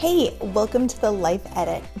Hey, welcome to the Life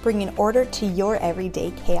Edit, bringing order to your everyday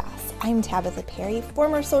chaos. I'm Tabitha Perry,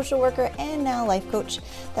 former social worker and now life coach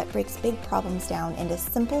that breaks big problems down into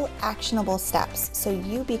simple, actionable steps so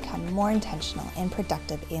you become more intentional and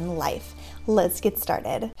productive in life. Let's get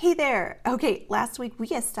started. Hey there. Okay, last week we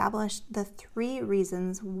established the 3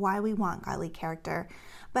 reasons why we want godly character.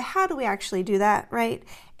 But how do we actually do that, right?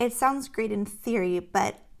 It sounds great in theory,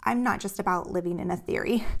 but I'm not just about living in a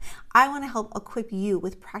theory. I want to help equip you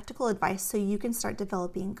with practical advice so you can start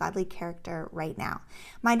developing godly character right now.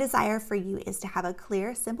 My desire for you is to have a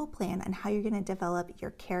clear, simple plan on how you're going to develop your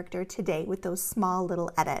character today with those small little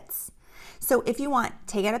edits. So if you want,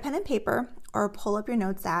 take out a pen and paper or pull up your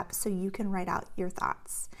notes app so you can write out your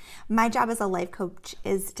thoughts. My job as a life coach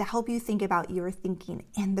is to help you think about your thinking,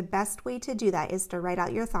 and the best way to do that is to write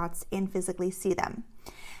out your thoughts and physically see them.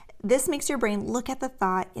 This makes your brain look at the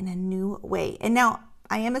thought in a new way. And now,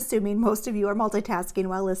 I am assuming most of you are multitasking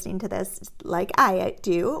while listening to this, like I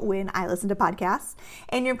do when I listen to podcasts,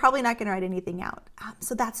 and you're probably not going to write anything out.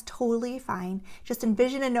 So that's totally fine. Just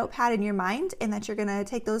envision a notepad in your mind and that you're going to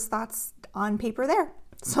take those thoughts on paper there.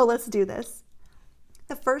 So let's do this.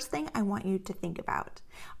 The first thing I want you to think about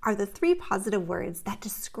are the 3 positive words that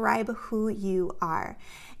describe who you are.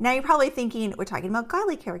 Now you're probably thinking, we're talking about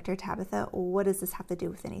godly character, Tabitha. What does this have to do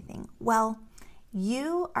with anything? Well,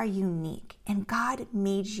 you are unique, and God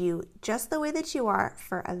made you just the way that you are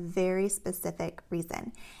for a very specific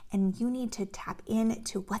reason. And you need to tap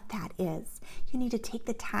into what that is. You need to take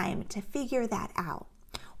the time to figure that out.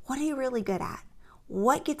 What are you really good at?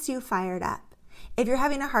 What gets you fired up? If you're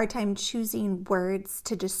having a hard time choosing words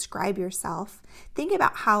to describe yourself, think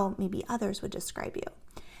about how maybe others would describe you.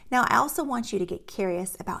 Now, I also want you to get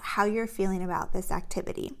curious about how you're feeling about this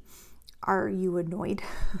activity. Are you annoyed?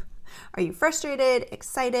 Are you frustrated,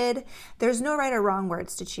 excited? There's no right or wrong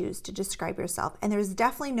words to choose to describe yourself, and there's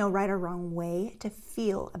definitely no right or wrong way to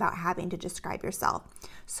feel about having to describe yourself.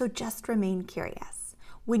 So just remain curious.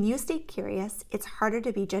 When you stay curious, it's harder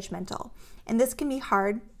to be judgmental, and this can be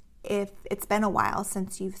hard if it's been a while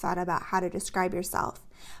since you've thought about how to describe yourself.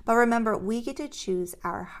 But remember, we get to choose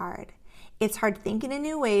our hard. It's hard thinking in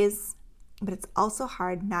new ways, but it's also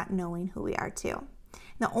hard not knowing who we are too.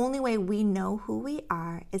 The only way we know who we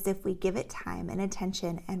are is if we give it time and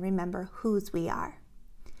attention and remember whose we are.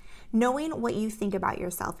 Knowing what you think about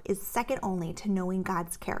yourself is second only to knowing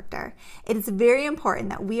God's character. It is very important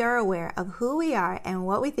that we are aware of who we are and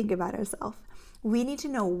what we think about ourselves. We need to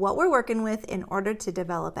know what we're working with in order to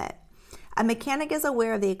develop it. A mechanic is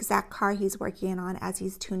aware of the exact car he's working on as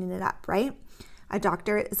he's tuning it up, right? A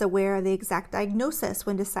doctor is aware of the exact diagnosis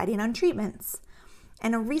when deciding on treatments.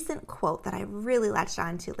 And a recent quote that I really latched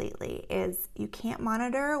on to lately is, "You can't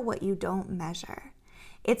monitor what you don't measure."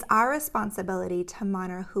 It's our responsibility to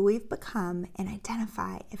monitor who we've become and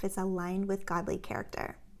identify if it's aligned with godly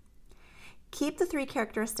character. Keep the 3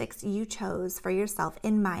 characteristics you chose for yourself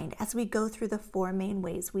in mind as we go through the 4 main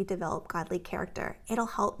ways we develop godly character. It'll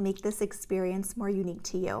help make this experience more unique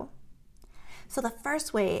to you. So the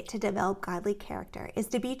first way to develop godly character is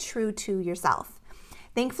to be true to yourself.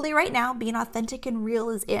 Thankfully, right now, being authentic and real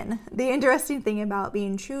is in. The interesting thing about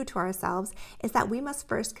being true to ourselves is that we must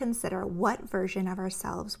first consider what version of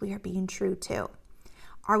ourselves we are being true to.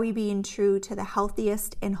 Are we being true to the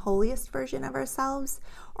healthiest and holiest version of ourselves,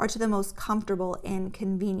 or to the most comfortable and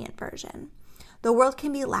convenient version? The world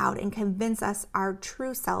can be loud and convince us our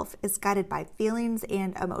true self is guided by feelings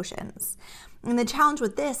and emotions. And the challenge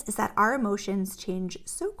with this is that our emotions change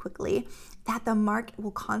so quickly that the mark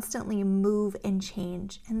will constantly move and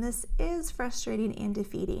change. And this is frustrating and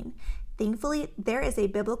defeating. Thankfully, there is a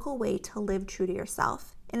biblical way to live true to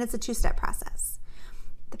yourself, and it's a 2-step process.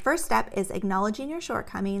 The first step is acknowledging your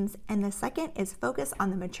shortcomings, and the second is focus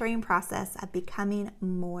on the maturing process of becoming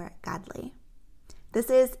more godly. This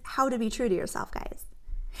is how to be true to yourself, guys.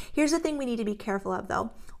 Here's the thing we need to be careful of,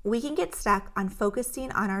 though. We can get stuck on focusing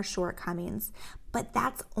on our shortcomings, but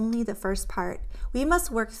that's only the first part. We must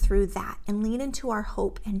work through that and lean into our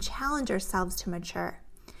hope and challenge ourselves to mature.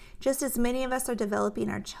 Just as many of us are developing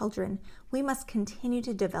our children, we must continue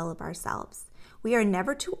to develop ourselves. We are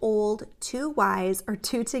never too old, too wise, or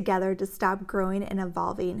too together to stop growing and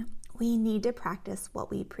evolving. We need to practice what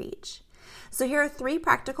we preach. So here are 3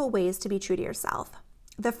 practical ways to be true to yourself.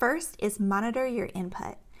 The first is monitor your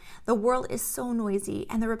input. The world is so noisy,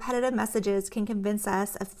 and the repetitive messages can convince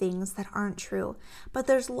us of things that aren't true. But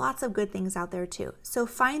there's lots of good things out there too. So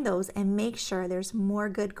find those and make sure there's more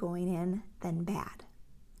good going in than bad.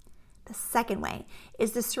 The second way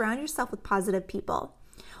is to surround yourself with positive people.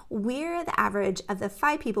 We're the average of the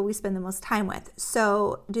 5 people we spend the most time with.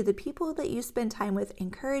 So do the people that you spend time with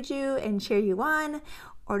encourage you and cheer you on?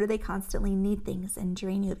 Or do they constantly need things and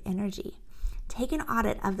drain you of energy? Take an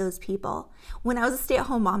audit of those people. When I was a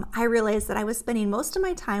stay-at-home mom, I realized that I was spending most of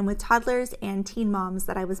my time with toddlers and teen moms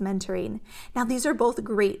that I was mentoring. Now, these are both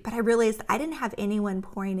great, but I realized I didn't have anyone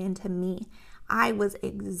pouring into me. I was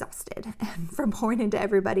exhausted from pouring into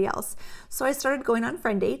everybody else. So I started going on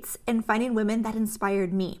friend dates and finding women that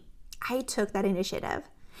inspired me. I took that initiative.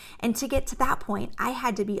 And to get to that point, I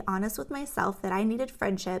had to be honest with myself that I needed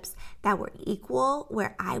friendships that were equal,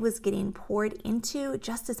 where I was getting poured into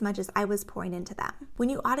just as much as I was pouring into them. When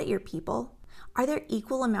you audit your people, are there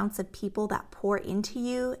equal amounts of people that pour into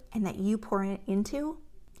you and that you pour into?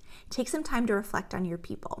 Take some time to reflect on your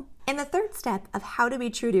people. And the third step of how to be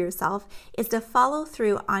true to yourself is to follow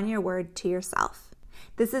through on your word to yourself.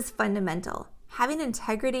 This is fundamental. Having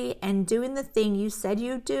integrity and doing the thing you said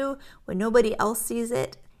you'd do when nobody else sees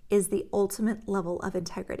it is the ultimate level of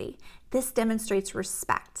integrity. This demonstrates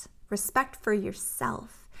respect for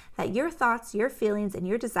yourself, that your thoughts, your feelings, and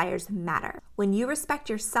your desires matter. When you respect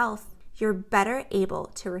yourself, you're better able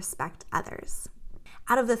to respect others.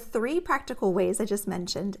 Out of the 3 practical ways I just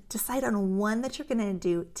mentioned, decide on one that you're going to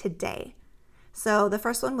do today. So the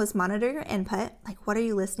first one was monitor your input, like what are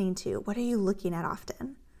you listening to? What are you looking at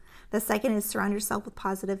often? The second is surround yourself with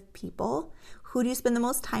positive people. Who do you spend the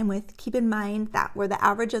most time with? Keep in mind that we're the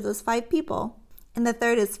average of those 5 people. And the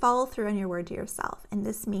third is follow through on your word to yourself. And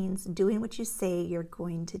this means doing what you say you're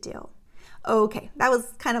going to do. Okay, that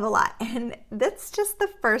was kind of a lot. And that's just the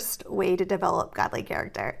first way to develop godly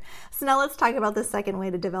character. So now let's talk about the second way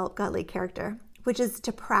to develop godly character, which is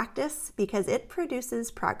to practice, because it produces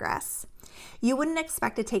progress. You wouldn't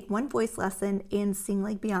expect to take one voice lesson and sing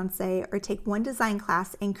like Beyonce, or take one design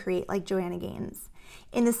class and create like Joanna Gaines.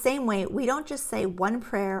 In the same way, we don't just say one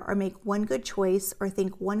prayer or make one good choice or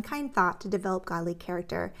think one kind thought to develop godly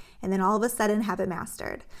character and then all of a sudden have it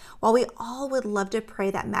mastered. While we all would love to pray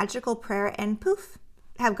that magical prayer and poof,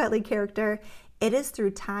 have godly character, it is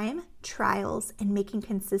through time, trials, and making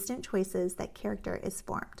consistent choices that character is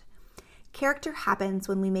formed. Character happens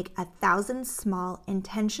when we make 1,000 small,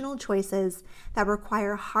 intentional choices that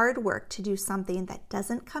require hard work to do something that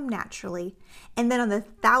doesn't come naturally. And then on the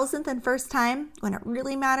 1,001st time, when it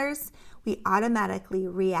really matters, we automatically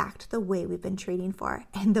react the way we've been training for.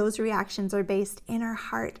 And those reactions are based in our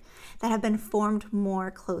heart that have been formed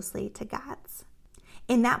more closely to God's.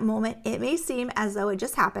 In that moment, it may seem as though it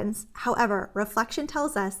just happens. However, reflection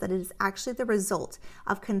tells us that it is actually the result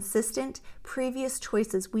of consistent previous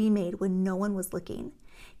choices we made when no one was looking.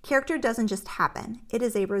 Character doesn't just happen. It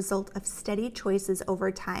is a result of steady choices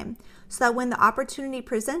over time, so that when the opportunity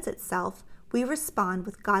presents itself, we respond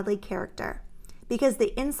with godly character. Because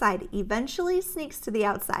the inside eventually sneaks to the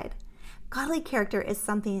outside. Godly character is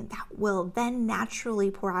something that will then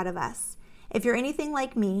naturally pour out of us. If you're anything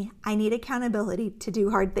like me, I need accountability to do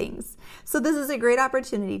hard things. So this is a great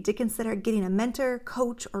opportunity to consider getting a mentor,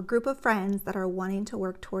 coach, or group of friends that are wanting to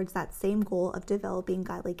work towards that same goal of developing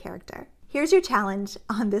godly character. Here's your challenge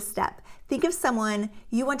on this step. Think of someone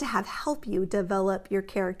you want to have help you develop your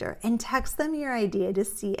character and text them your idea to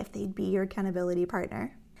see if they'd be your accountability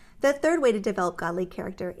partner. The third way to develop godly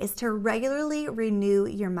character is to regularly renew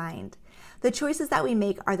your mind. The choices that we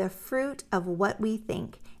make are the fruit of what we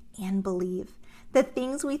think and believe. The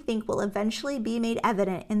things we think will eventually be made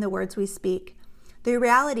evident in the words we speak. The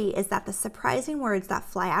reality is that the surprising words that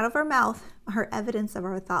fly out of our mouth are evidence of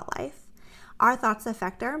our thought life. Our thoughts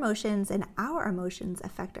affect our emotions, and our emotions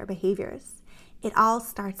affect our behaviors. It all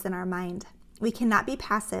starts in our mind. We cannot be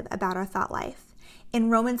passive about our thought life. In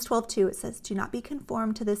Romans 12:2, it says, "Do not be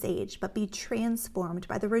conformed to this age, but be transformed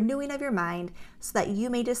by the renewing of your mind, so that you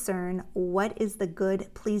may discern what is the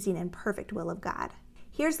good, pleasing, and perfect will of God."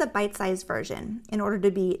 Here's the bite-sized version. In order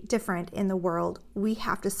to be different in the world, we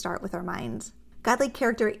have to start with our minds. Godly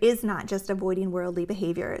character is not just avoiding worldly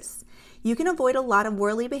behaviors. You can avoid a lot of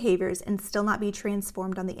worldly behaviors and still not be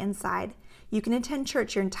transformed on the inside. You can attend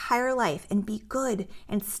church your entire life and be good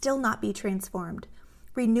and still not be transformed.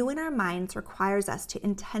 Renewing our minds requires us to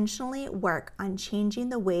intentionally work on changing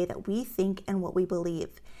the way that we think and what we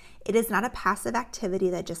believe. It is not a passive activity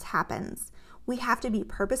that just happens. We have to be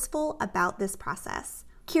purposeful about this process.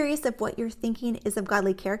 Curious if what you're thinking is of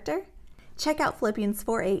godly character? Check out Philippians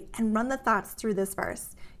 4:8 and run the thoughts through this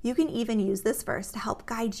verse. You can even use this verse to help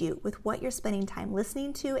guide you with what you're spending time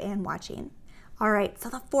listening to and watching. All right, so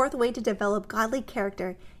the fourth way to develop godly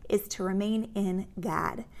character is to remain in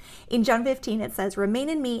God. In John 15, it says, "Remain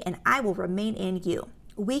in me and I will remain in you."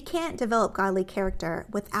 We can't develop godly character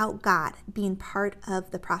without God being part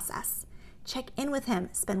of the process. Check in with Him,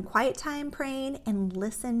 spend quiet time praying, and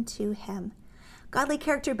listen to Him. Godly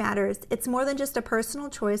character matters. It's more than just a personal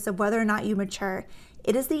choice of whether or not you mature.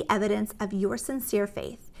 It is the evidence of your sincere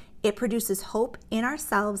faith. It produces hope in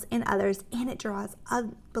ourselves and others, and it draws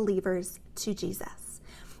unbelievers to Jesus.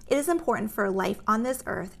 It is important for life on this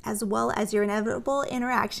earth, as well as your inevitable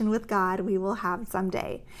interaction with God we will have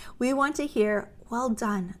someday. We want to hear, "Well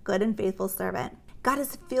done, good and faithful servant." God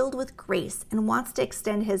is filled with grace and wants to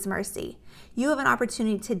extend his mercy. You have an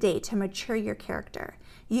opportunity today to mature your character.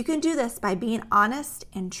 You can do this by being honest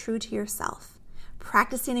and true to yourself,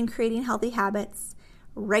 practicing and creating healthy habits,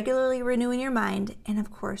 regularly renewing your mind, and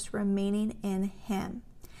of course, remaining in him.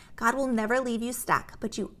 God will never leave you stuck,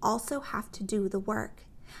 but you also have to do the work.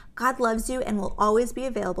 God loves you and will always be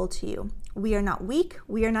available to you. We are not weak.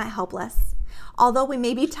 We are not helpless. Although we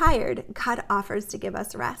may be tired, God offers to give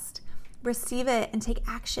us rest. Receive it and take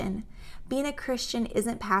action. Being a Christian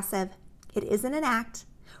isn't passive. It isn't an act.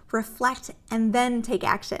 Reflect and then take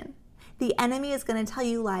action. The enemy is going to tell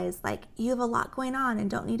you lies like, you have a lot going on and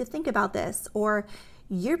don't need to think about this, or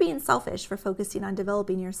you're being selfish for focusing on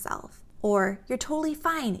developing yourself, or you're totally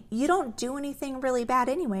fine. You don't do anything really bad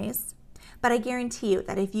anyways. But I guarantee you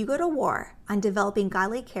that if you go to war on developing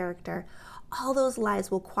godly character, all those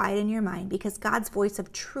lies will quiet in your mind because God's voice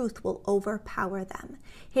of truth will overpower them.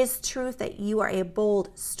 His truth that you are a bold,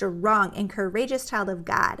 strong, and courageous child of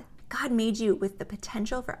God. God made you with the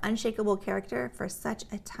potential for unshakable character for such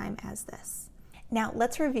a time as this. Now,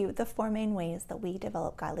 let's review the 4 main ways that we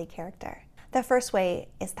develop godly character. The first way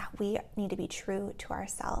is that we need to be true to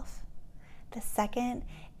ourselves. The second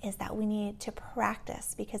is that we need to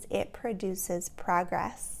practice because it produces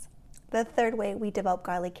progress. The third way we develop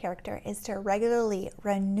godly character is to regularly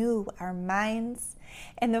renew our minds.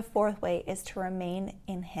 And the fourth way is to remain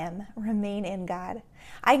in him, remain in God.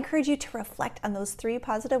 I encourage you to reflect on those 3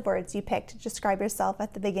 positive words you picked to describe yourself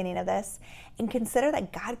at the beginning of this and consider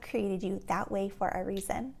that God created you that way for a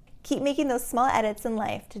reason. Keep making those small edits in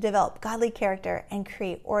life to develop godly character and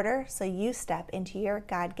create order so you step into your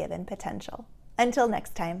God-given potential. Until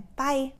next time, bye.